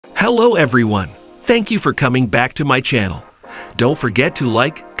Hello everyone! Thank you for coming back to my channel. Don't forget to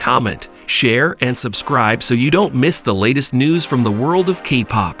like, comment, share, and subscribe so you don't miss the latest news from the world of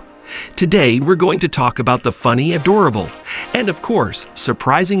K-pop. Today, we're going to talk about the funny, adorable, and of course,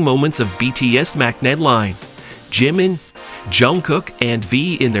 surprising moments of BTS magnet line. Jimin, Jungkook, and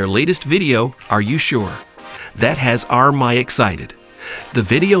V in their latest video, Are You Sure? That has my excited. The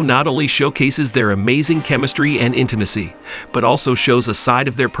video not only showcases their amazing chemistry and intimacy, but also shows a side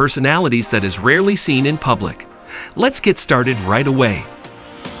of their personalities that is rarely seen in public. Let's get started right away.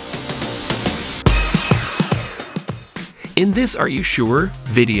 In this Are You Sure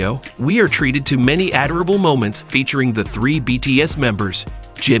video, we are treated to many adorable moments featuring the three BTS members,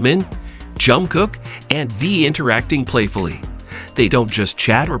 Jimin, Jungkook, and V interacting playfully. They don't just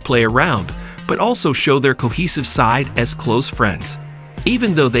chat or play around, but also show their cohesive side as close friends.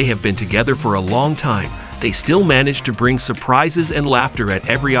 Even though they have been together for a long time, they still manage to bring surprises and laughter at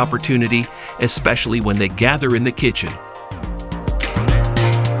every opportunity, especially when they gather in the kitchen.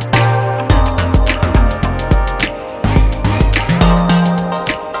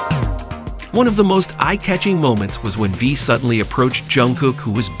 One of the most eye-catching moments was when V suddenly approached Jungkook,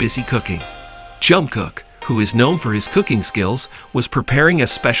 who was busy cooking. Jungkook, who is known for his cooking skills, was preparing a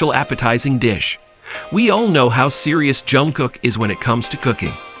special appetizing dish. We all know how serious Jungkook is when it comes to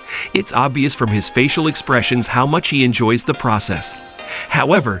cooking. It's obvious from his facial expressions how much he enjoys the process.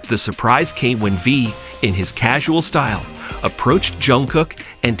 However, the surprise came when V, in his casual style, approached Jungkook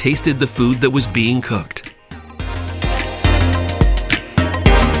and tasted the food that was being cooked.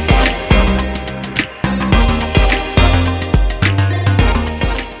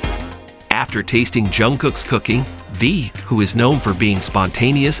 After tasting Jungkook's cooking, V, who is known for being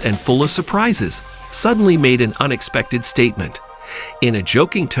spontaneous and full of surprises, suddenly made an unexpected statement. In a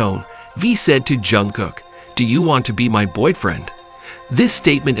joking tone, V said to Jungkook, "Do you want to be my boyfriend?" This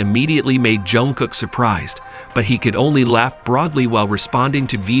statement immediately made Jungkook surprised, but he could only laugh broadly while responding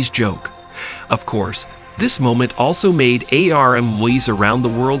to V's joke. Of course, this moment also made ARMYs around the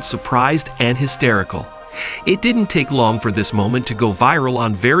world surprised and hysterical. It didn't take long for this moment to go viral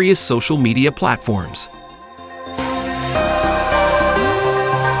on various social media platforms.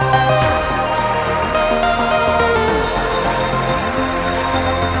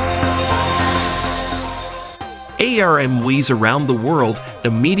 ARMYs around the world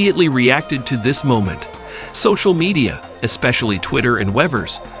immediately reacted to this moment. Social media, especially Twitter and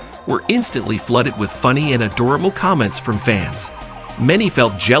Weverse, were instantly flooded with funny and adorable comments from fans. Many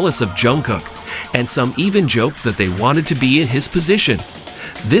felt jealous of Jungkook, and some even joked that they wanted to be in his position.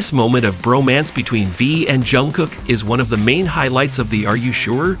 This moment of bromance between V and Jungkook is one of the main highlights of the Are You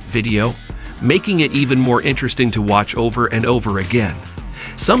Sure video, making it even more interesting to watch over and over again.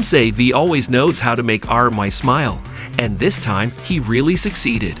 Some say V always knows how to make my smile, and this time he really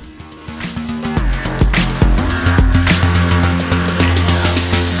succeeded.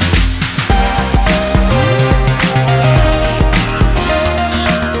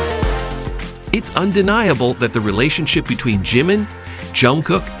 It's undeniable that the relationship between Jimin,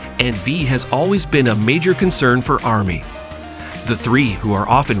 Jungkook, and V has always been a major concern for ARMY. The three, who are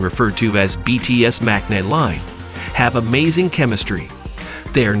often referred to as BTS magnet line, have amazing chemistry.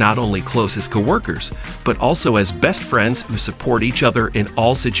 They are not only close as co-workers, but also as best friends who support each other in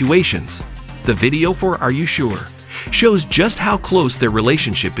all situations. The video for Are You Sure shows just how close their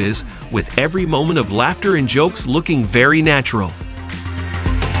relationship is, with every moment of laughter and jokes looking very natural.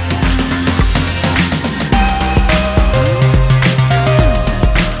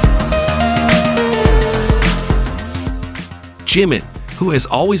 Jimin, who has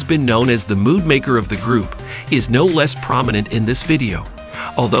always been known as the mood maker of the group, is no less prominent in this video.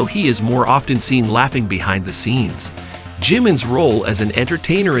 Although he is more often seen laughing behind the scenes, Jimin's role as an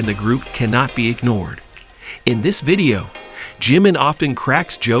entertainer in the group cannot be ignored. In this video, Jimin often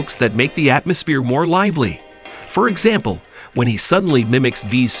cracks jokes that make the atmosphere more lively. For example, when he suddenly mimics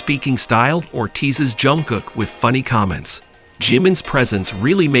V's speaking style or teases Jungkook with funny comments. Jimin's presence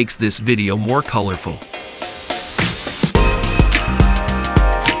really makes this video more colorful.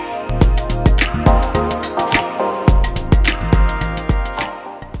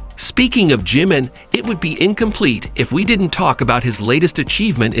 Speaking of Jimin, it would be incomplete if we didn't talk about his latest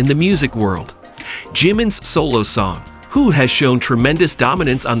achievement in the music world. Jimin's solo song, Who, has shown tremendous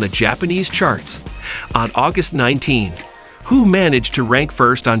dominance on the Japanese charts. On August 19, Who managed to rank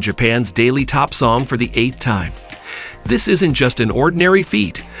first on Japan's daily top song for the 8th time. This isn't just an ordinary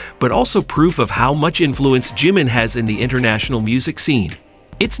feat, but also proof of how much influence Jimin has in the international music scene.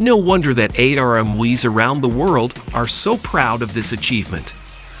 It's no wonder that ARMYs around the world are so proud of this achievement.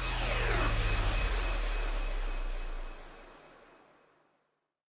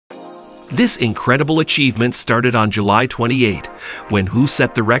 This incredible achievement started on July 28, when Who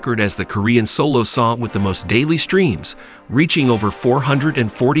set the record as the Korean solo song with the most daily streams, reaching over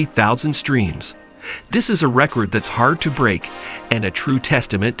 440,000 streams. This is a record that's hard to break, and a true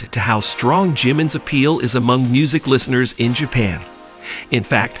testament to how strong Jimin's appeal is among music listeners in Japan. In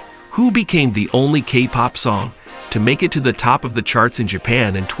fact, Who became the only K-pop song to make it to the top of the charts in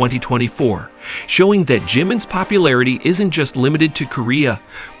Japan in 2024, showing that Jimin's popularity isn't just limited to Korea,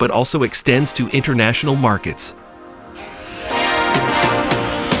 but also extends to international markets.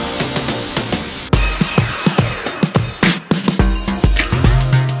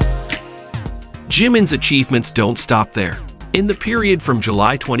 Jimin's achievements don't stop there. In the period from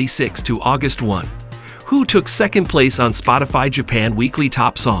July 26 to August 1, Who took second place on Spotify Japan Weekly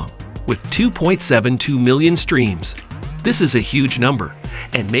Top Song with 2.72 million streams. This is a huge number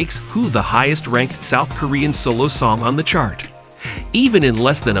and makes Who the highest-ranked South Korean solo song on the chart. Even in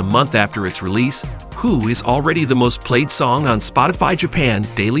less than a month after its release, Who is already the most played song on Spotify Japan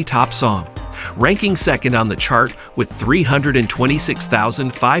Daily Top Song, ranking second on the chart with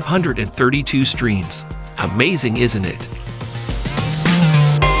 326,532 streams. Amazing, isn't it?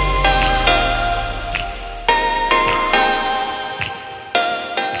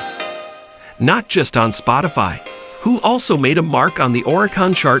 Not just on Spotify, Who also made a mark on the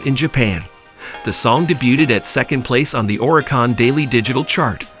Oricon chart in Japan. The song debuted at second place on the Oricon Daily Digital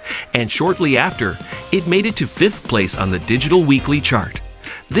Chart, and shortly after, it made it to fifth place on the Digital Weekly Chart.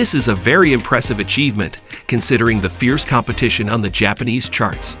 This is a very impressive achievement, considering the fierce competition on the Japanese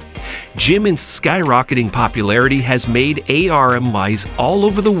charts. Jimin's skyrocketing popularity has made ARMYs all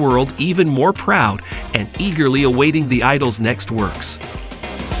over the world even more proud and eagerly awaiting the idol's next works.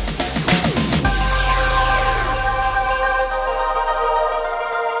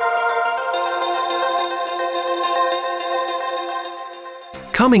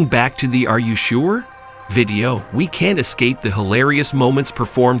 Coming back to the Are You Sure? Video, we can't escape the hilarious moments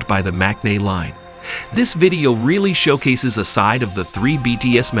performed by the Maknae line. This video really showcases a side of the three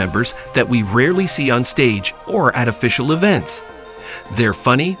BTS members that we rarely see on stage or at official events. Their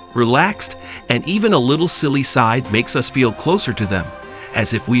funny, relaxed, and even a little silly side makes us feel closer to them,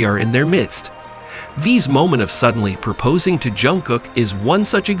 as if we are in their midst. V's moment of suddenly proposing to Jungkook is one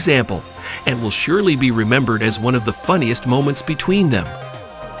such example, and will surely be remembered as one of the funniest moments between them.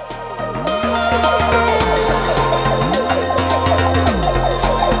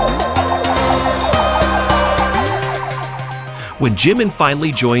 When Jimin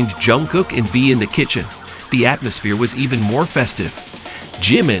finally joined Jungkook and V in the kitchen, the atmosphere was even more festive.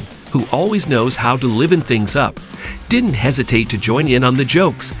 Jimin, who always knows how to liven things up, didn't hesitate to join in on the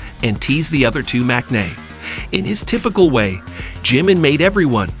jokes and tease the other two Maknae. In his typical way, Jimin made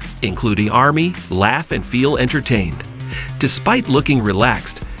everyone, including ARMY, laugh and feel entertained. Despite looking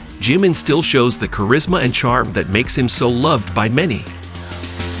relaxed, Jimin still shows the charisma and charm that makes him so loved by many.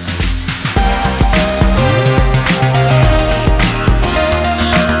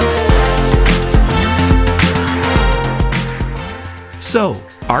 So,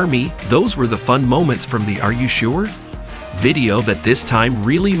 ARMY, those were the fun moments from the Are You Sure? Video that this time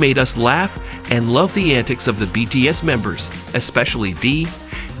really made us laugh and love the antics of the BTS members, especially V,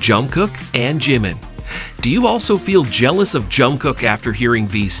 Jungkook, and Jimin. Do you also feel jealous of Jungkook after hearing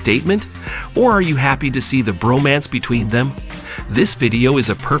V's statement? Or are you happy to see the bromance between them? This video is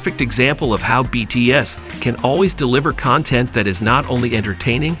a perfect example of how BTS can always deliver content that is not only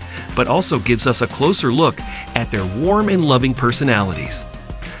entertaining, but also gives us a closer look at their warm and loving personalities.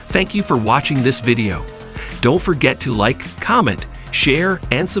 Thank you for watching this video. Don't forget to like, comment, share,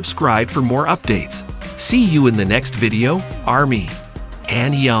 and subscribe for more updates. See you in the next video. ARMY.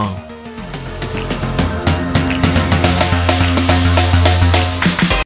 Annyeong.